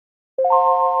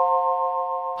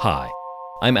Hi,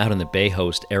 I'm Out on the Bay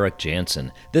host Eric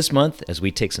Jansen. This month, as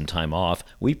we take some time off,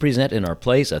 we present in our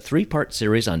plays a 3-part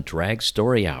series on drag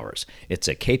story hours. It's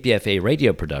a KPFA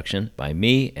radio production by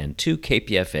me and 2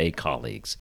 KPFA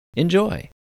colleagues. Enjoy!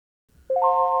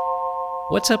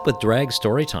 What's up with drag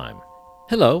Storytime?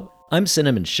 Hello, I'm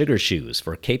Cinnamon Sugar Shoes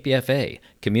for KPFA,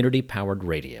 community-powered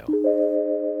radio.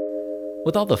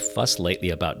 With all the fuss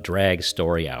lately about drag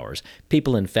story hours,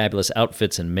 people in fabulous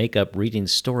outfits and makeup reading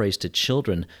stories to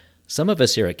children, some of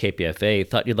us here at KPFA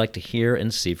thought you'd like to hear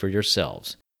and see for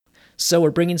yourselves. So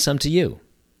we're bringing some to you.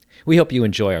 We hope you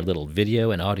enjoy our little video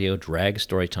and audio drag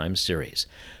Storytime series.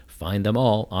 Find them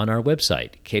all on our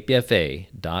website,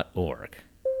 kpfa.org.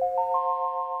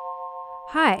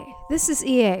 Hi, this is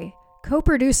EA,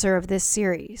 co-producer of this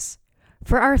series.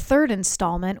 For our 3rd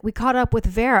installment, we caught up with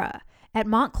VERA at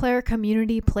Montclair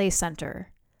Community Play Center.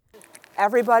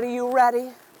 Everybody, you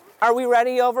ready? Are we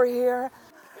ready over here?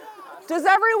 Does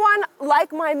everyone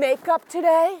like my makeup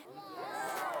today?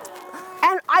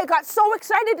 And I got so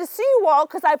excited to see you all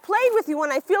because I played with you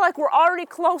and I feel like we're already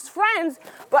close friends,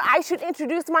 but I should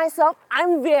introduce myself.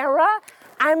 I'm Vera.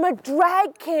 I'm a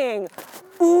drag king.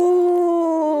 Ooh.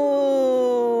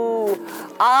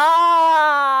 Ah.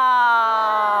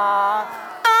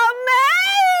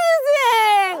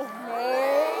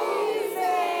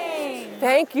 Amazing.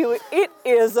 Thank you. It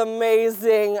is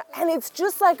amazing. And it's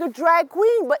just like a drag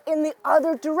queen, but in the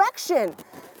other direction.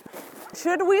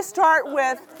 Should we start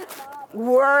with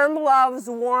Worm Loves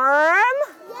Worm?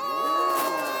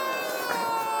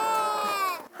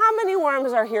 How many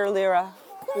worms are here, Lyra?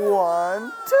 1, 2.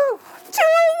 2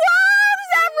 worms,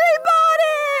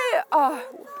 everybody!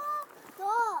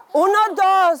 Uno,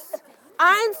 dos,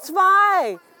 eins,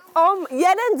 zwei.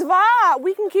 Jeden, dva.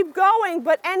 We can keep going,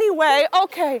 but anyway,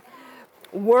 okay.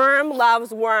 Worm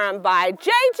Loves Worm by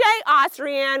J.J.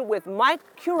 Austrian with Mike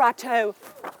Curato.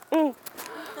 Worm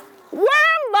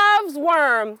loves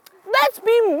worm. Let's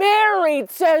be married,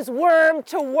 says worm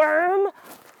to worm.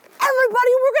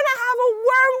 Everybody, we're gonna have a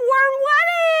worm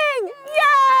wedding!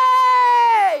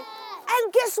 Yay!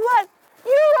 And guess what?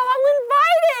 You're all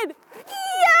invited!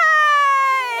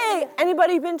 Yay!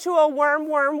 Anybody been to a worm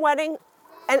wedding?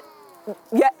 And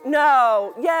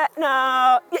no.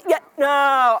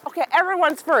 Okay,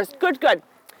 everyone's first. Good.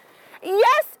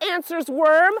 Yes, answers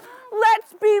worm.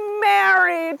 Let's be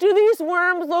married. Do these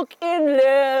worms look in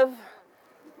love?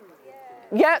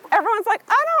 Yeah, everyone's like,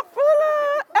 I don't.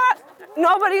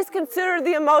 Nobody's considered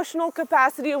the emotional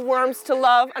capacity of worms to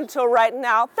love until right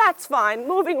now. That's fine.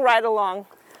 Moving right along.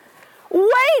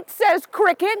 Wait, says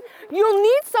Cricket. You'll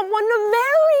need someone to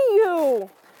marry you.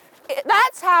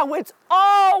 That's how it's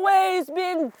always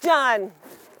been done.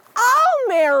 I'll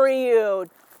marry you.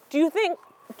 Do you think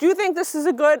this is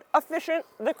a good, efficient,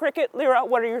 the Cricket? Lyra,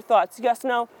 what are your thoughts? Yes,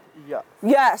 no? Yeah.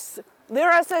 Yes.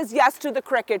 Lyra says yes to the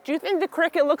Cricket. Do you think the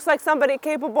Cricket looks like somebody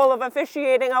capable of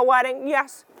officiating a wedding?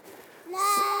 Yes?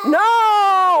 No!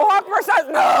 Hopper says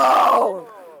no!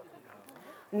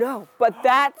 No, but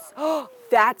that's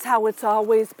how it's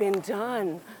always been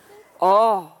done.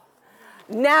 Oh.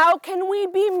 Now can we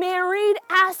be married,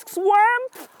 asks Worm.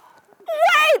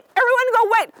 Wait! Everyone go,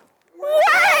 wait!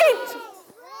 Wait!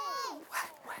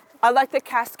 I like the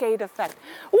cascade effect.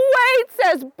 Wait,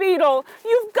 says Beetle.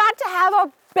 You've got to have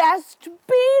a best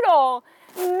beetle.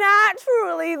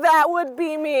 Naturally, that would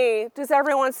be me. Does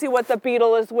everyone see what the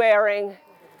beetle is wearing?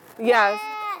 Yes.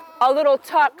 A little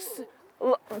tux.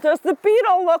 Does the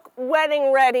beetle look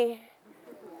wedding ready?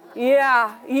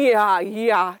 Yeah.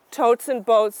 Totes and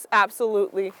boats,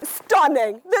 absolutely.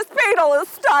 Stunning. This beetle is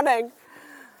stunning.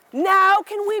 Now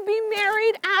can we be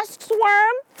married, asks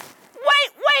Worm.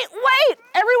 Wait.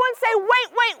 Everyone say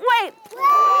wait.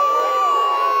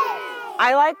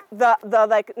 I like the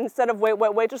like, instead of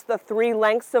wait, just the 3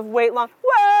 lengths of wait long.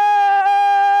 Wait!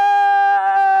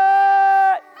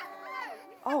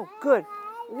 Oh, good.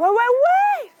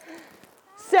 Wait.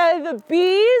 Say the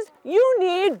bees, you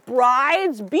need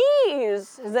bride's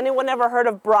bees. Has anyone ever heard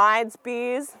of bride's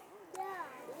bees?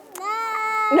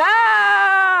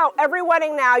 No! Every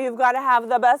wedding now, you've got to have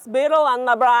the best beetle and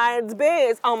the bride's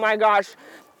bees. Oh my gosh.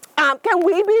 Can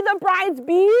we be the bride's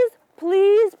bees?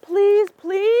 Please.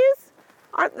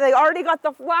 Aren't they already got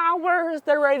the flowers?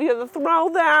 They're ready to throw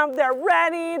them. They're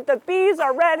ready. The bees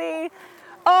are ready.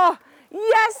 Oh,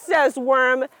 yes, says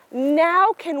Worm.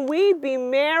 Now can we be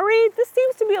married? This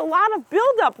seems to be a lot of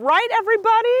buildup, right,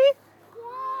 everybody?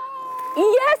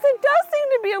 Yes, it does seem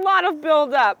to be a lot of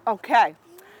buildup. Okay.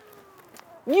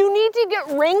 You need to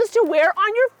get rings to wear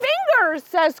on your fingers,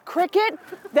 says Cricket.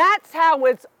 That's how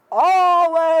it's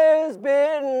always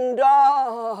been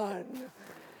done.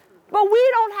 But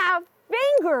we don't have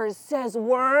fingers, says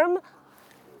Worm.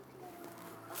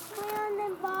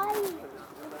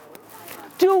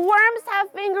 Do worms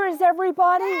have fingers,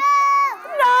 everybody? No!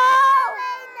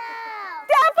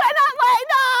 Definitely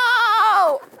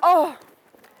no! Oh,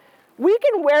 we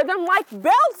can wear them like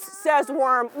belts, says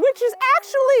Worm, which is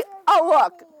actually, oh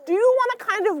look, do you want to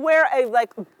kind of wear a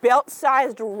like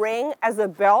belt-sized ring as a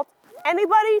belt?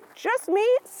 Anybody? Just me?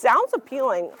 Sounds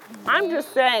appealing. I'm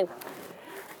just saying.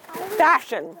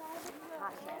 Fashion.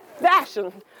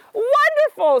 Fashion.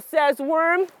 Wonderful, says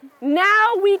Worm.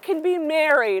 Now we can be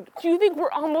married. Do you think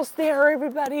we're almost there,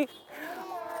 everybody?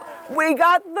 We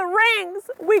got the rings.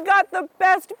 We got the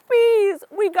best bees.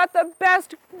 We got the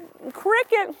best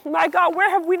cricket. My God, where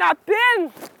have we not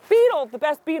been? Beetle, the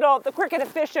best beetle, the cricket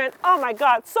efficient. Oh my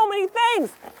God, so many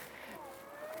things.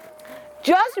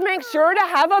 Just make sure to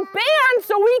have a band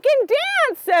so we can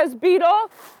dance, says Beetle.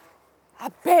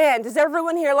 A band. Does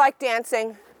everyone here like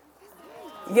dancing?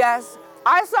 Yes.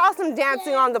 I saw some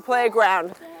dancing on the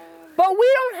playground. But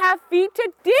we don't have feet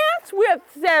to dance with,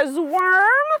 says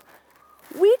Worm.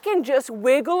 We can just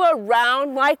wiggle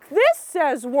around like this,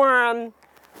 says Worm.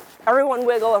 Everyone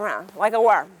wiggle around like a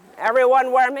worm.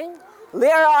 Everyone worming?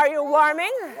 Lyra, are you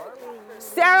worming?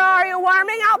 Sarah, are you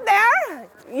worming out there?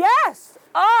 Yes.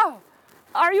 Oh,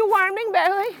 are you worming,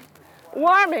 Bailey?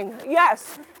 Worming,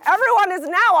 yes. Everyone is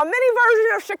now a mini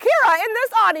version of Shakira in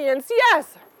this audience,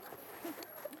 yes.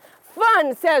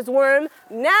 Fun, says Worm.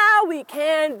 Now we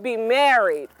can be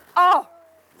married. Oh.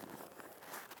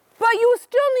 But you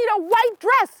still need a white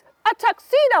dress, a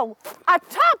tuxedo, a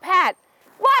top hat,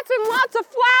 lots and lots of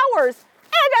flowers,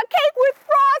 and a cake with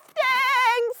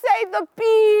frosting, say the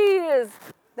bees.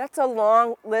 That's a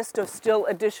long list of still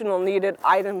additional needed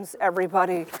items,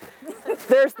 everybody.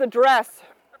 There's the dress.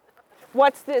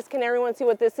 What's this? Can everyone see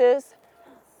what this is?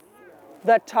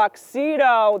 The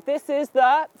tuxedo. This is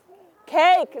the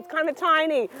cake. It's kind of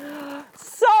tiny.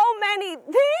 So many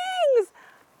things.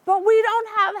 But we don't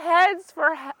have heads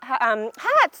for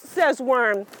hats, says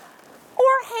Worm,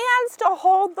 or hands to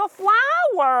hold the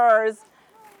flowers.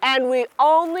 And we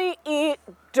only eat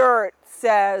dirt,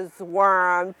 says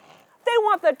Worm. They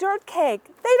want the dirt cake.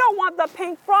 They don't want the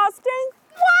pink frosting.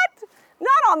 What?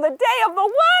 Not on the day of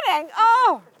the wedding.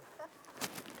 Oh.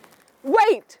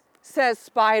 Wait, says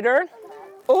Spider.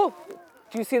 Oh,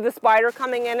 do you see the spider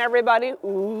coming in, everybody?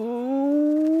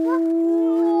 Ooh.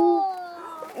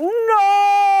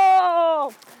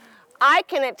 No! I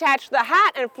can attach the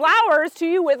hat and flowers to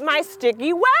you with my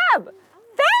sticky web.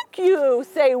 Thank you,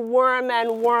 say Worm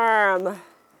and Worm.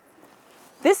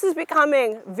 This is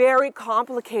becoming very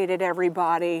complicated,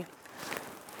 everybody.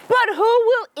 But who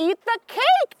will eat the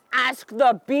cake? Ask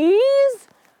the bees.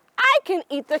 I can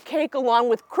eat the cake along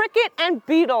with Cricket and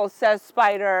Beetle, says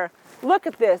Spider. Look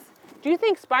at this. Do you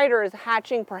think Spider is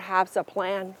hatching perhaps a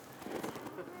plan?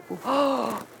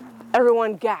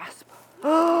 Everyone gasp.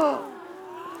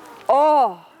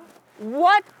 Oh,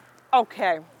 what?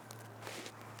 Okay.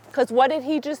 Because what did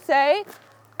he just say?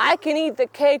 I can eat the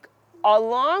cake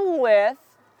along with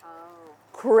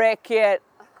Cricket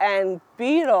and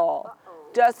Beetle.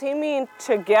 Does he mean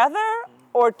together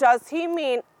or does he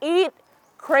mean eat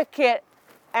Cricket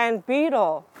and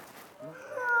Beetle?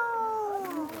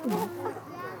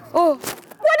 Oh,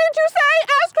 what did you say?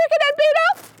 Ask Cricket and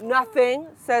Beetle? Nothing,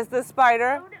 says the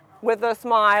spider with a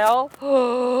smile.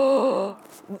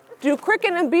 Do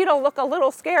Cricket and Beetle look a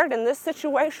little scared in this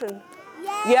situation?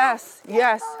 Yes,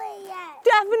 yes.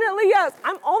 Definitely yes.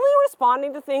 I'm only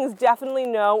responding to things definitely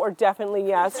no or definitely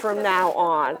yes from now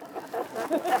on.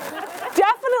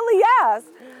 Definitely yes.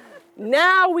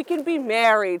 Now we can be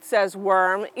married, says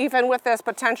Worm, even with this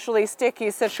potentially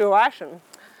sticky situation.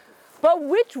 But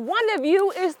which one of you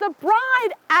is the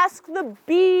bride? Ask the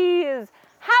bees.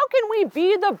 How can we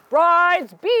be the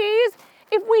bride's bees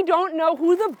if we don't know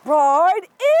who the bride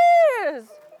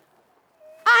is?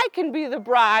 I can be the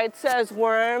bride, says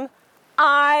Worm.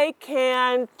 I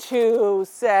can too,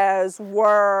 says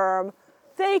Worm.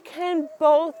 They can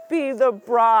both be the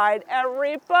bride.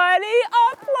 Everybody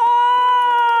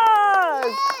applause!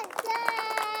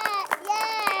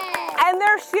 And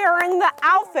they're sharing the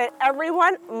outfit.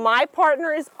 Everyone, my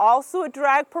partner is also a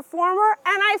drag performer,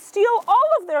 and I steal all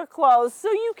of their clothes,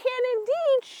 so you can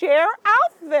indeed share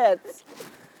outfits.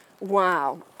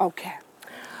 Wow, okay.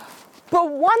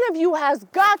 But one of you has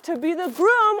got to be the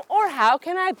groom, or how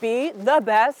can I be the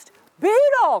best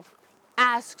beetle?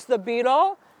 Asks the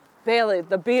beetle. Bailey,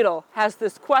 the beetle, has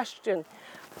this question.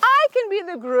 I can be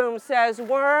the groom, says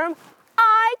Worm.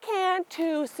 I can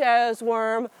too, says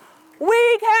Worm.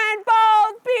 We can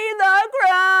both be the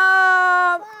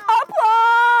groom.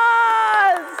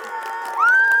 Applause!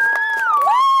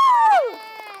 Woo!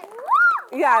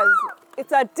 yes.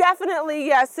 It's a definitely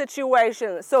yes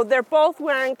situation. So they're both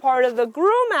wearing part of the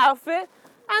groom outfit,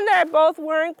 and they're both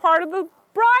wearing part of the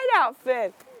bride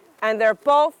outfit. And they're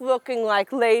both looking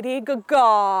like Lady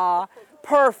Gaga.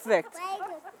 Perfect.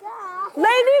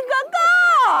 Lady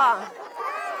Gaga!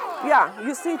 Yeah,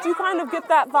 you see, do you kind of get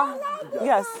that vibe?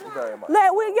 Yes. Very much.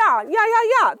 Yeah.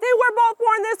 They were both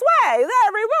born this way.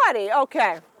 Everybody.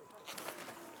 Okay.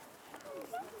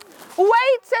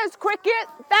 Wait, says Cricket,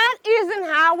 that isn't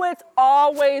how it's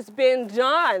always been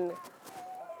done.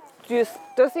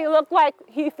 Does he look like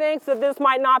he thinks that this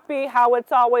might not be how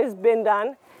it's always been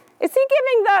done? Is he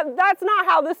giving the that's not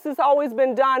how this has always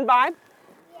been done vibe?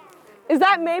 Is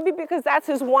that maybe because that's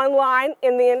his one line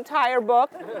in the entire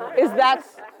book? Is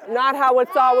that's not how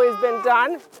it's always been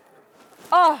done?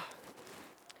 Oh.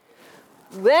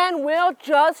 Then we'll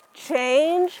just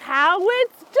change how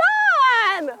it's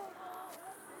done.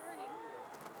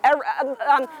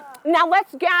 Now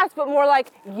let's gasp, but more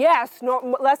like yes,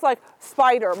 less like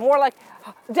spider, more like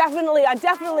definitely, a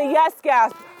definitely yes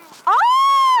gasp. Ah!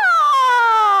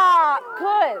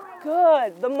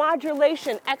 Good. The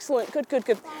modulation, excellent. Good.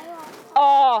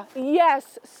 Oh,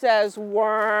 yes, says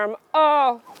Worm.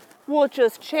 Oh, we'll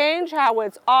just change how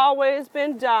it's always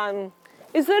been done.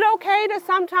 Is it okay to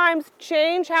sometimes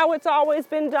change how it's always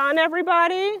been done,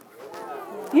 everybody?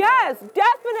 Yes,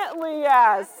 definitely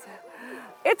yes.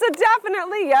 It's a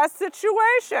definitely yes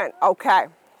situation. Okay.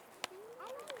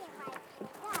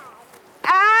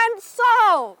 And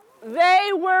so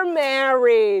they were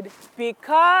married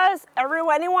because,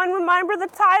 anyone remember the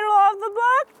title of the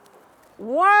book?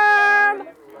 Worm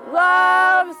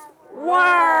Loves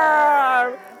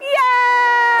Worm. Yay!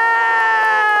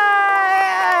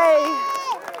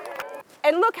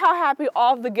 And look how happy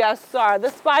all of the guests are. The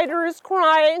spider is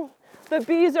crying. The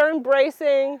bees are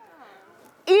embracing.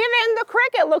 Even the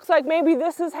cricket looks like maybe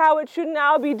this is how it should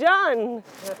now be done.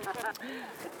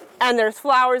 And there's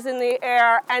flowers in the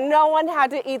air, and no one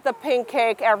had to eat the pink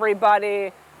cake,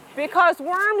 everybody, because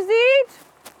worms eat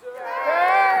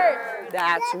dirt.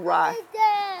 That's right.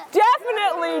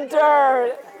 Definitely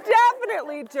dirt.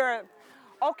 Definitely dirt.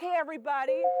 Okay,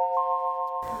 everybody.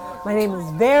 My name is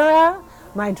Vera.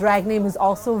 My drag name is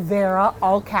also Vera,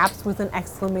 all caps with an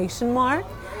exclamation mark.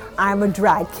 I'm a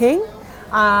drag king.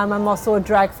 I'm also a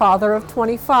drag father of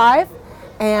 25,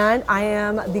 and I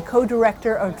am the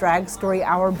co-director of Drag Story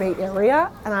Hour Bay Area,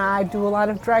 and I do a lot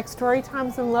of drag story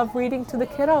times and love reading to the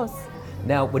kiddos.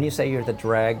 Now, when you say you're the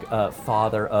drag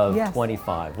father of Yes.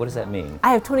 25, what does that mean?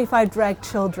 I have 25 drag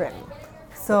children.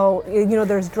 So,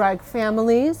 there's drag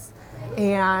families,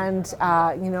 and,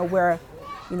 where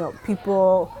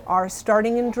people are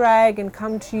starting in drag and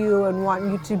come to you and want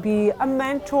you to be a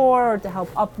mentor or to help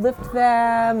uplift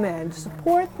them and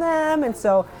support them. And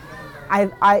so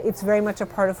it's very much a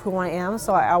part of who I am.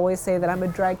 So I always say that I'm a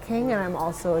drag king and I'm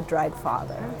also a drag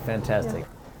father. Fantastic.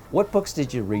 What books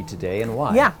did you read today and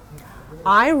why? Yeah,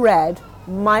 I read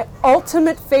my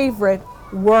ultimate favorite,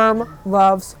 Worm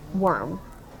Loves Worm.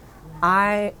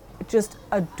 I just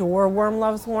adore Worm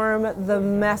Loves Worm. The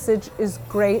message is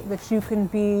great that you can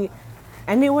be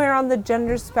anywhere on the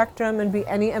gender spectrum and be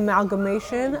any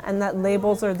amalgamation, and that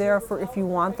labels are there for if you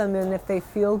want them and if they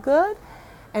feel good.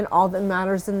 And all that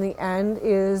matters in the end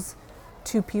is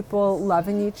two people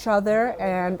loving each other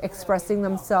and expressing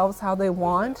themselves how they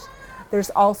want. There's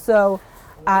also,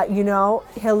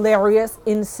 hilarious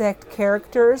insect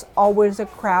characters, always a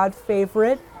crowd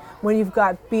favorite. When you've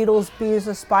got beetles, bees,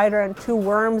 a spider, and two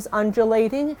worms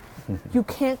undulating, you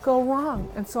can't go wrong.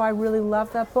 And so I really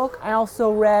love that book. I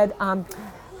also read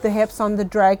The Hips on the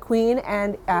Drag Queen,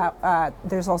 and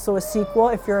there's also a sequel,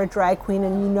 If You're a Drag Queen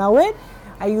and You Know It.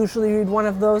 I usually read one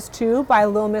of those two by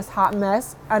Lil Miss Hot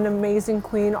Mess, an amazing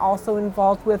queen also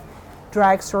involved with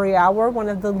Drag Story Hour, one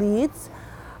of the leads.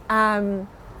 And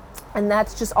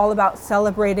that's just all about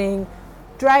celebrating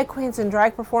drag queens and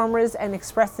drag performers and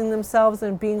expressing themselves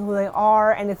and being who they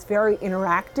are, and it's very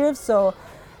interactive, so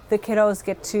the kiddos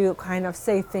get to kind of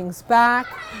say things back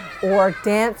or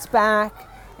dance back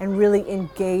and really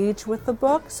engage with the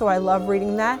book, so I love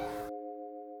reading that.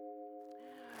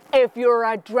 If you're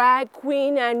a drag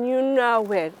queen and you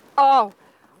know it. Oh,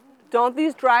 don't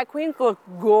these drag queens look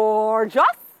gorgeous?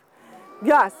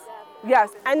 Yes.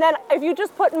 And then if you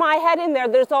just put my head in there,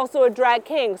 there's also a drag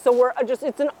king. So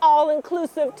it's an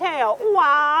all-inclusive tale.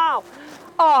 Wow.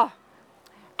 Oh,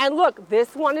 and look,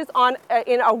 this one is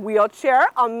in a wheelchair.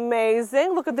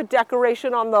 Amazing. Look at the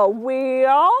decoration on the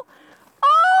wheel.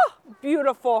 Oh,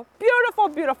 beautiful.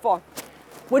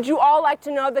 Would you all like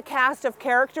to know the cast of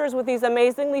characters with these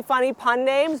amazingly funny pun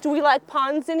names? Do we like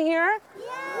puns in here?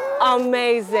 Yeah.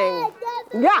 Amazing.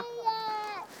 Yeah.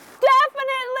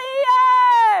 Definitely.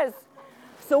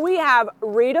 So we have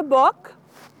Read a Book,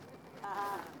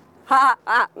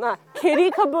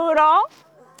 Kitty Caboodle,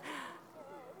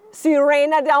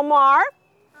 Sirena Del Mar,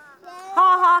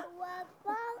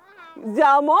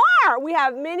 Del Mar. We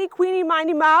have Minnie, Queenie,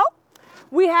 Mindy, Mo.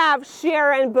 We have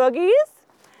Sharon Boogies.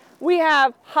 We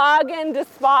have Hagen the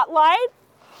Spotlight.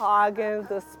 Hagen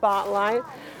the Spotlight.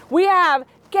 We have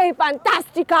Que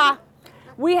Fantastica.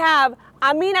 We have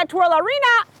Amina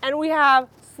Twirlarina. And we have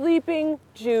Sleeping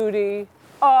Beauty.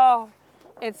 Oh,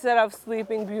 instead of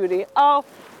Sleeping Beauty. Oh,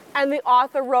 and the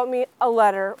author wrote me a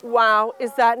letter. Wow,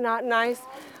 is that not nice?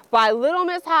 By Little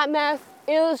Miss Hot Mess,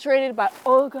 illustrated by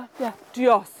Olga de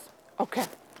Dios. Okay.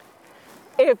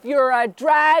 If you're a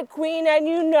drag queen and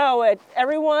you know it,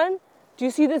 everyone, do you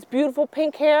see this beautiful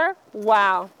pink hair?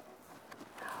 Wow.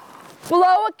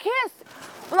 Blow a kiss.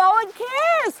 Blow a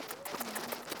kiss.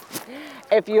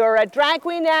 If you're a drag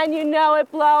queen and you know it,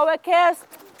 blow a kiss.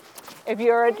 If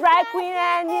you're a drag queen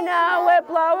and you know it,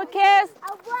 blow a kiss.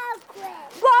 Blow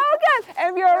a kiss.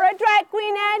 If you're a drag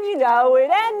queen and you know it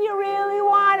and you really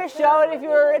want to show it. If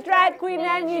you're a drag queen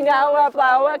and you know it,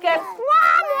 blow a kiss.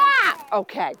 Mwah, mwah.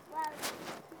 Okay.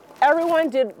 Everyone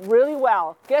did really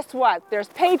well. Guess what? There's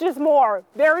pages more,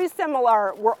 very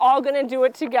similar. We're all gonna do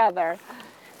it together.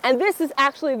 And this is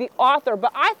actually the author,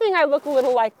 but I think I look a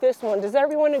little like this one. Does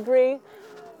everyone agree?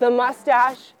 The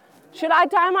mustache. Should I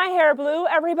dye my hair blue,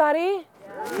 everybody?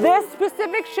 This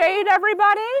specific shade,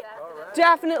 everybody?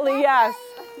 Definitely yes.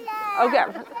 Okay,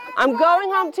 I'm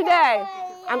going home today.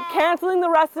 I'm canceling the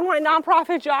rest of my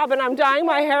nonprofit job and I'm dyeing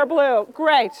my hair blue.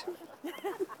 Great.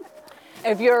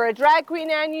 If you're a drag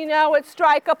queen and you know it,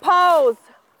 strike a pose.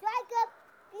 Strike a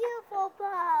beautiful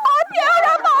pose. A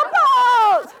beautiful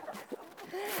pose!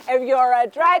 If you're a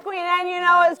drag queen and you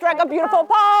know it, strike a beautiful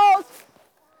pose.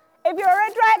 If you're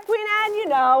a drag queen and you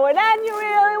know it and you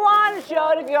really want to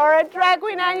show it, if you're a drag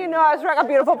queen and you know it, strike a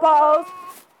beautiful pose.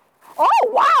 Oh,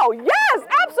 wow, yes,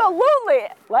 absolutely.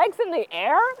 Legs in the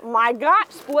air? My gosh,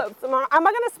 splits. Am I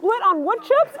going to split on wood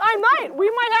chips? I might.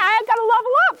 I got to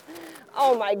level up.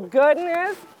 Oh, my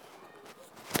goodness.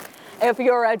 If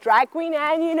you're a drag queen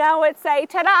and you know it, say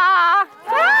ta-da.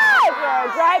 Ta-da! If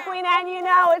you're a drag queen and you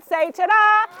know it, say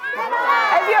ta-da.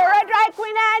 Ta-da! If you're a drag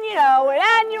queen and you know it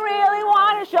and you really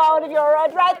want to show it, if you're a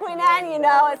drag queen and you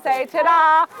know it, say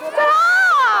ta-da.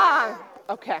 Ta-da!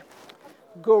 Okay,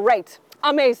 great,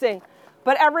 amazing.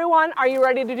 But everyone, are you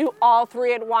ready to do all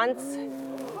three at once?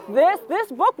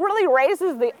 This book really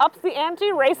ups the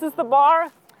ante, raises the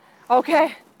bar.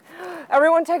 Okay,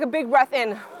 everyone take a big breath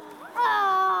in.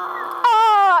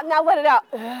 Oh, now let it out.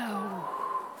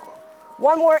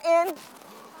 One more in.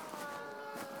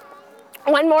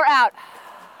 One more out.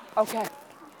 Okay.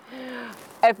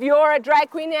 If you're a drag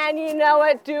queen and you know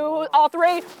it, do all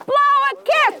three. Blow a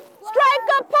kiss, strike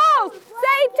a pose,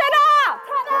 say ta-da.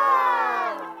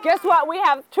 Ta-da. Guess what? We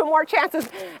have two more chances.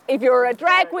 If you're a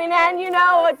drag queen and you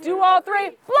know it, do all three.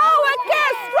 Blow a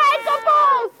kiss, strike a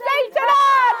pose, say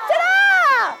ta-da.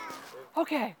 Ta-da.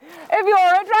 Okay, if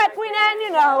you're a drag queen and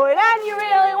you know it and you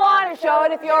really want to show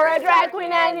it, if you're a drag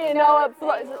queen and you know it,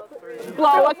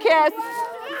 blow a kiss,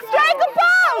 strike a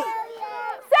pose,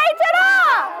 say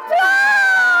ta-da, ta-da!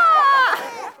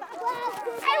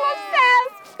 I love that.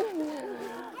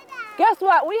 Guess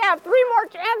what? We have three more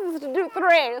chances to do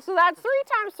three, so that's 3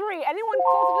 times 3. Anyone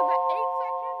closer to the 8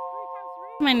 section? 3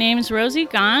 times 3? My name's Rosie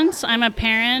Gauntz. I'm a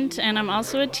parent and I'm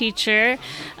also a teacher.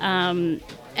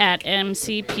 At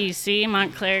MCPC,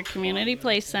 Montclair Community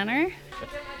Play Center.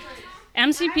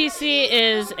 MCPC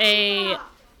is a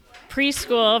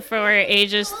preschool for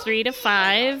ages 3 to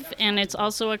 5, and it's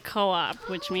also a co-op,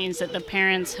 which means that the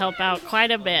parents help out quite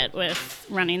a bit with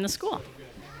running the school.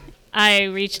 I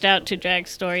reached out to Drag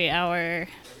Story Hour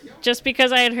just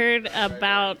because I had heard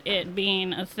about it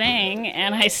being a thing,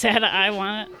 and I said I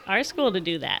want our school to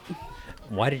do that.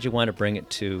 Why did you want to bring it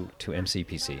to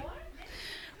MCPC?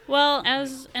 Well,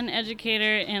 as an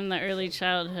educator in the early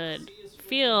childhood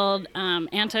field,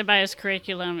 anti-bias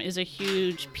curriculum is a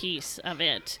huge piece of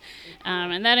it.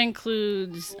 And that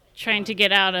includes trying to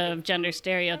get out of gender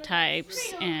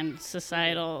stereotypes and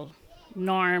societal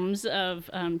norms of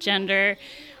gender,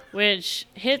 which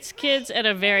hits kids at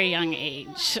a very young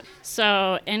age.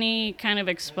 So any kind of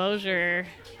exposure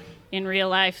in real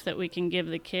life that we can give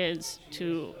the kids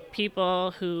to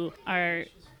people who are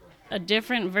a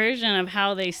different version of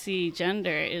how they see gender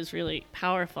is really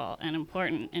powerful and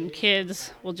important, and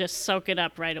kids will just soak it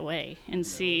up right away and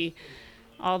see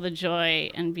all the joy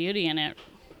and beauty in it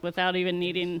without even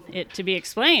needing it to be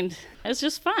explained. It's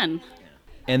just fun.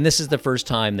 And this is the first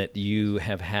time that you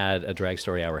have had a Drag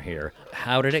Story Hour here.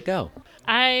 How did it go?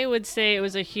 I would say it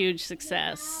was a huge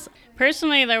success.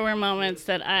 Personally, there were moments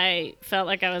that I felt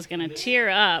like I was going to tear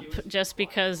up just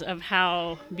because of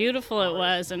how beautiful it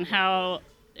was and how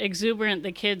exuberant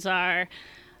the kids are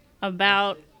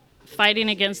about fighting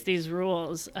against these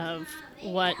rules of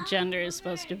what gender is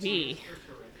supposed to be.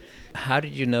 How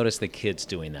did you notice the kids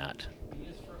doing that?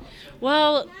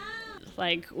 Well,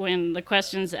 like when the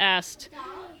question's asked,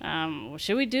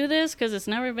 should we do this? Because it's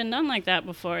never been done like that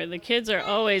before. The kids are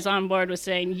always on board with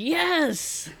saying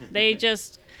yes. They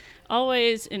just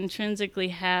always intrinsically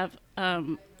have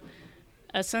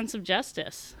a sense of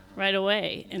justice right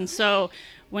away. And so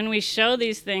when we show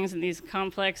these things and these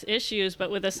complex issues, but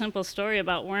with a simple story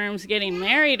about worms getting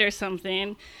married or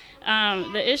something,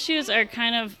 the issues are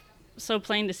kind of so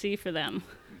plain to see for them.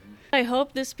 I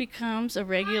hope this becomes a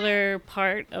regular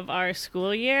part of our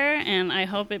school year, and I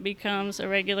hope it becomes a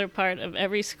regular part of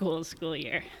every school's school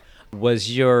year.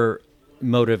 Was your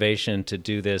motivation to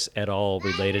do this at all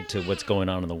related to what's going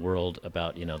on in the world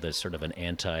about, this sort of an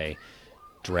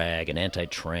anti-drag and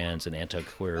anti-trans and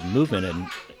anti-queer movement in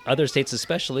other states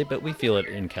especially, but we feel it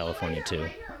in California too?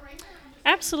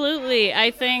 Absolutely. I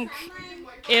think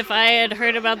if I had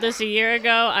heard about this a year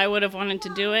ago, I would have wanted to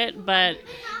do it, but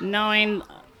knowing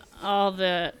all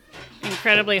the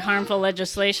incredibly harmful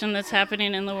legislation that's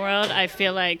happening in the world, I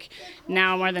feel like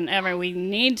now more than ever we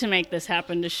need to make this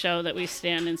happen to show that we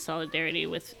stand in solidarity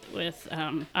with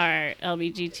our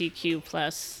LGBTQ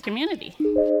plus community.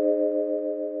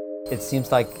 It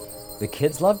seems like the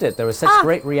kids loved it. There was such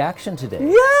great reaction today.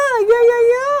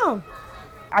 Yeah.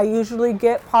 I usually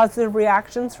get positive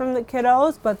reactions from the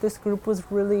kiddos, but this group was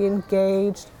really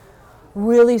engaged,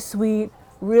 really sweet,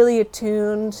 really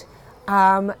attuned.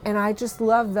 And I just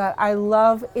love that. I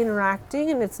love interacting,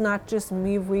 and it's not just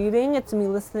me reading, it's me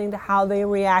listening to how they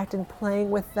react and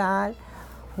playing with that.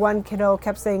 One kiddo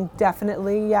kept saying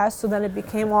definitely yes, so then it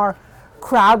became our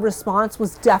crowd response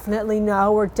was definitely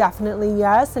no or definitely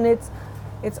yes. And it's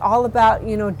all about,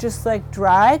 just like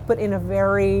drag, but in a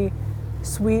very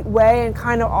sweet way and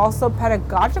kind of also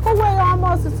pedagogical way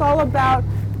almost. It's all about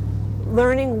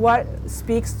learning what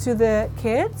speaks to the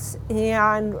kids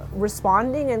and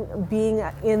responding and being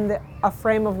in a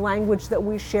frame of language that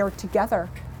we share together.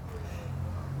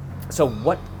 So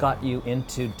what got you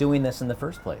into doing this in the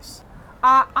first place?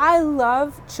 I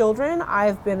love children.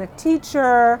 I've been a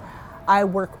teacher. I've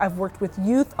worked with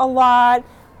youth a lot.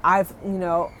 I've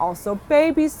also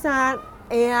babysat,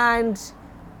 and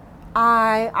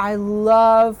I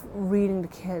love reading to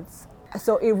kids.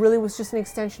 So it really was just an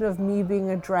extension of me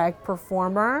being a drag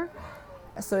performer.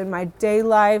 So in my day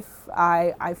life,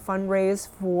 I fundraise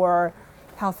for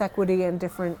health equity and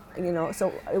different,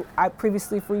 so I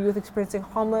previously for youth experiencing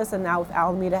homeless and now with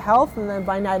Alameda Health, and then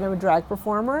by night I'm a drag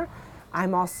performer.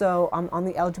 I'm also on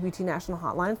the LGBT National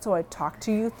Hotline, so I talk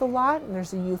to youth a lot, and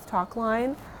there's a youth talk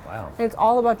line. Wow. And it's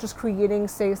all about just creating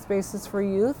safe spaces for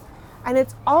youth, and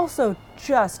it's also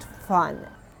just fun.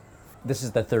 This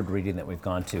is the third reading that we've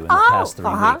gone to in the past 3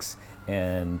 weeks,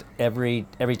 and every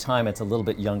time it's a little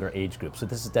bit younger age group. So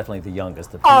this is definitely the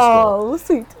youngest, the preschool. Oh,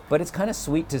 sweet. But it's kind of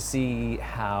sweet to see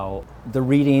how the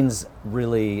readings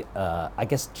really,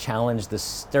 challenge the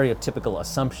stereotypical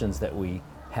assumptions that we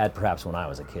had perhaps when I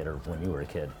was a kid or when you were a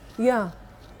kid. Yeah.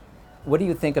 What do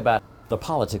you think about the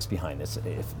politics behind this,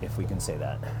 if we can say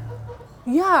that?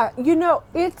 Yeah,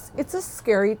 it's a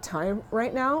scary time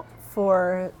right now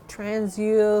for trans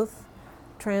youth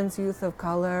of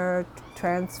color,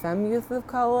 trans femme youth of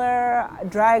color,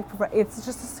 drag. It's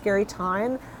just a scary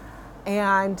time.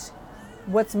 And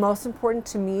what's most important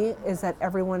to me is that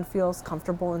everyone feels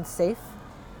comfortable and safe.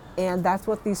 And that's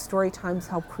what these story times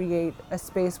help create, a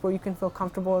space where you can feel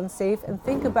comfortable and safe and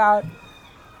think about,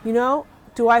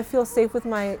 do I feel safe with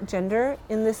my gender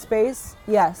in this space?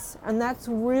 Yes. And that's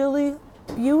really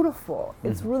beautiful. Mm-hmm.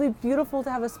 It's really beautiful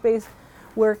to have a space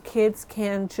where kids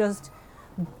can just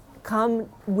come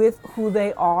with who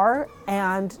they are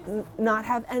and not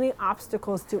have any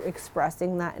obstacles to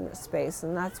expressing that in a space.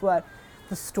 And that's what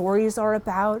the stories are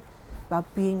about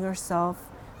being yourself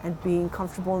and being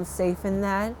comfortable and safe in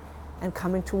that, and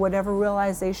coming to whatever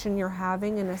realization you're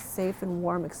having in a safe and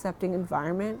warm, accepting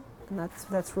environment. And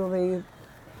that's really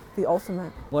the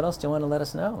ultimate. What else do you want to let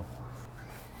us know?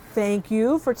 Thank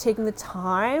you for taking the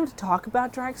time to talk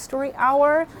about Drag Story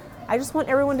Hour. I just want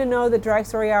everyone to know that Drag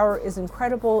Story Hour is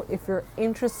incredible. If you're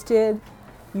interested,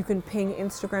 you can ping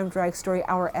Instagram Drag Story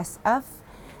Hour SF.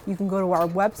 You can go to our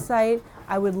website.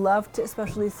 I would love to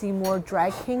especially see more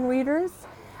Drag King readers.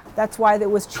 That's why it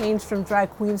was changed from Drag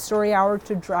Queen Story Hour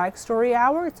to Drag Story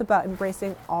Hour. It's about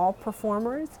embracing all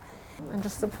performers and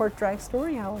just support Drag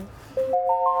Story Hour.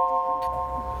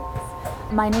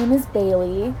 My name is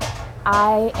Bailey.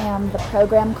 I am the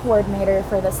program coordinator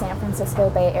for the San Francisco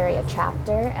Bay Area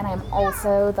chapter, and I'm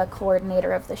also the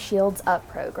coordinator of the Shields Up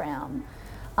program.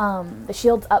 The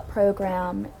Shields Up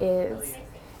program is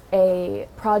a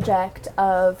project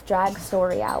of Drag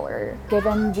Story Hour.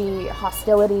 Given the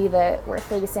hostility that we're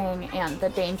facing and the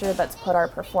danger that's put our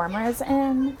performers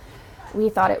in, we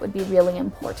thought it would be really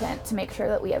important to make sure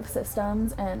that we have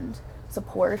systems and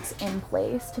supports in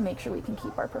place to make sure we can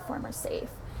keep our performers safe.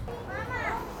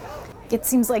 It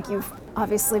seems like you've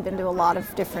obviously been to a lot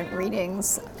of different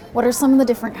readings. What are some of the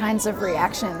different kinds of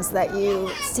reactions that you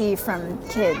see from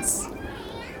kids?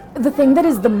 The thing that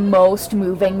is the most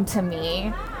moving to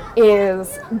me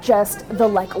is just the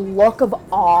look of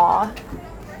awe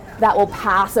that will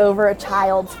pass over a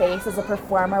child's face as a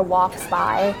performer walks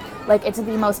by. It's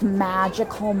the most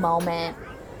magical moment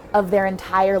of their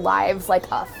entire lives. Like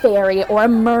a fairy or a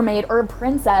mermaid or a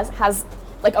princess has,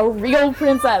 a real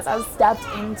princess has stepped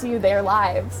into their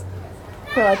lives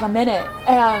for a minute.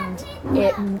 And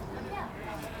it,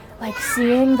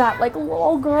 seeing that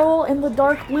little girl in the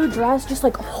dark blue dress just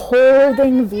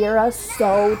holding Vera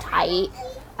so tight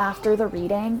after the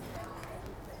reading.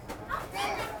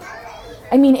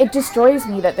 I mean, it destroys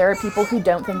me that there are people who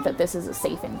don't think that this is a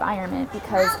safe environment,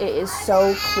 because it is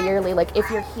so clearly, if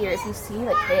you're here, if you see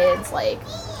the kids,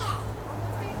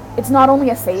 it's not only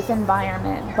a safe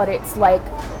environment, but it's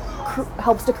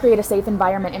helps to create a safe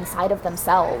environment inside of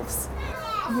themselves.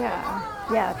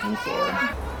 Yeah, thank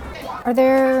you. Are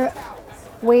there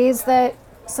ways that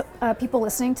people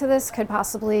listening to this could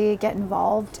possibly get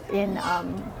involved in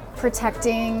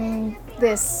protecting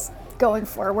this going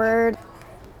forward?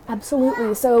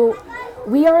 Absolutely. So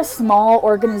we are a small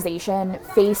organization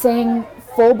facing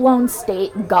full-blown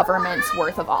state government's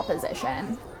worth of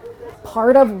opposition.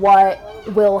 Part of what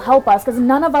will help us, because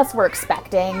none of us were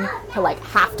expecting to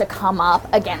have to come up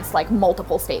against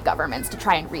multiple state governments to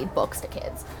try and read books to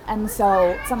kids. And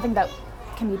so something that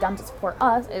can be done to support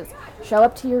us is show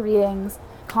up to your readings,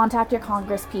 contact your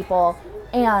Congress people,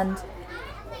 and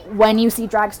when you see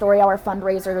Drag Story Hour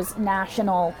fundraisers,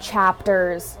 national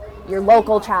chapters, your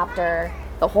local chapter,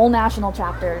 the whole national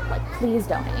chapter, please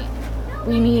donate.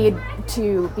 We need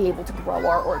to be able to grow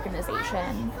our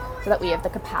organization so that we have the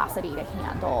capacity to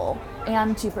handle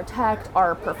and to protect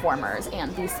our performers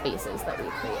and these spaces that we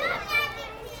create.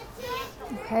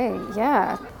 Okay,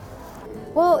 yeah.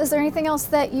 Well, is there anything else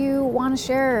that you want to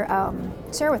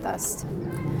share with us?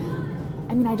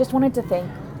 I mean, I just wanted to thank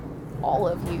all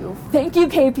of you. Thank you,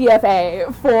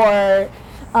 KPFA, for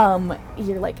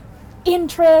your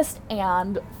interest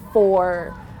and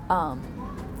for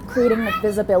creating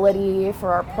visibility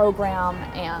for our program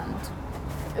and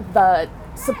the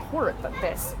support that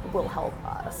this will help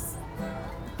us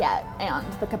get and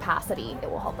the capacity it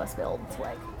will help us build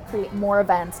to create more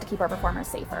events to keep our performers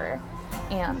safer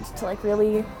and to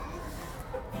really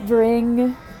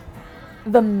bring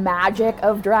the magic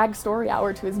of Drag Story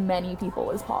Hour to as many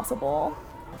people as possible.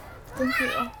 Thank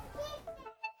you.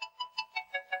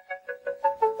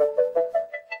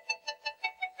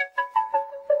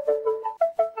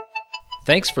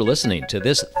 Thanks for listening to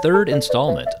this third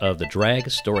installment of the Drag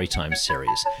Storytime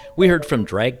series. We heard from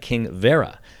drag king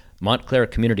Vera, Montclair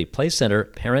Community Play Center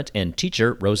parent and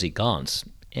teacher Rosie Gauntz,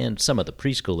 and some of the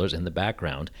preschoolers in the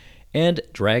background, and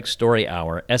Drag Story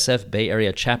Hour SF Bay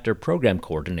Area Chapter Program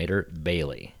Coordinator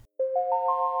Bailey.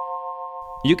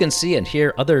 You can see and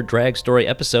hear other Drag Story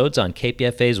episodes on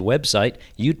KPFA's website,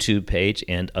 YouTube page,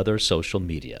 and other social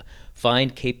media.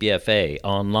 Find KPFA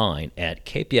online at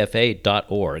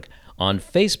kpfa.org, on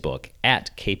Facebook at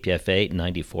KPFA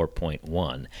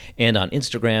 94.1, and on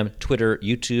Instagram, Twitter,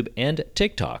 YouTube, and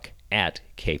TikTok at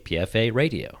KPFA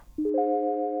Radio.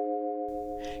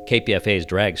 KPFA's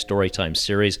Drag Storytime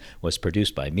series was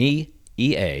produced by me,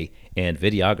 EA, and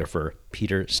videographer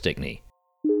Peter Stickney.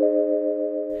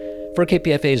 For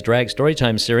KPFA's Drag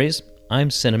Storytime series, I'm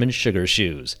Cinnamon Sugar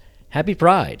Shoes. Happy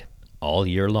Pride all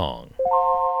year long.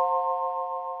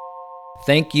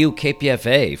 Thank you,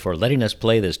 KPFA, for letting us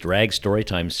play this Drag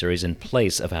Storytime series in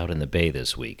place of Out in the Bay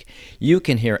this week. You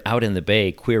can hear Out in the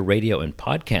Bay queer radio and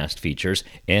podcast features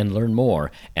and learn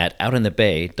more at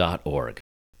outinthebay.org.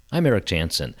 I'm Eric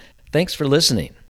Jansen. Thanks for listening.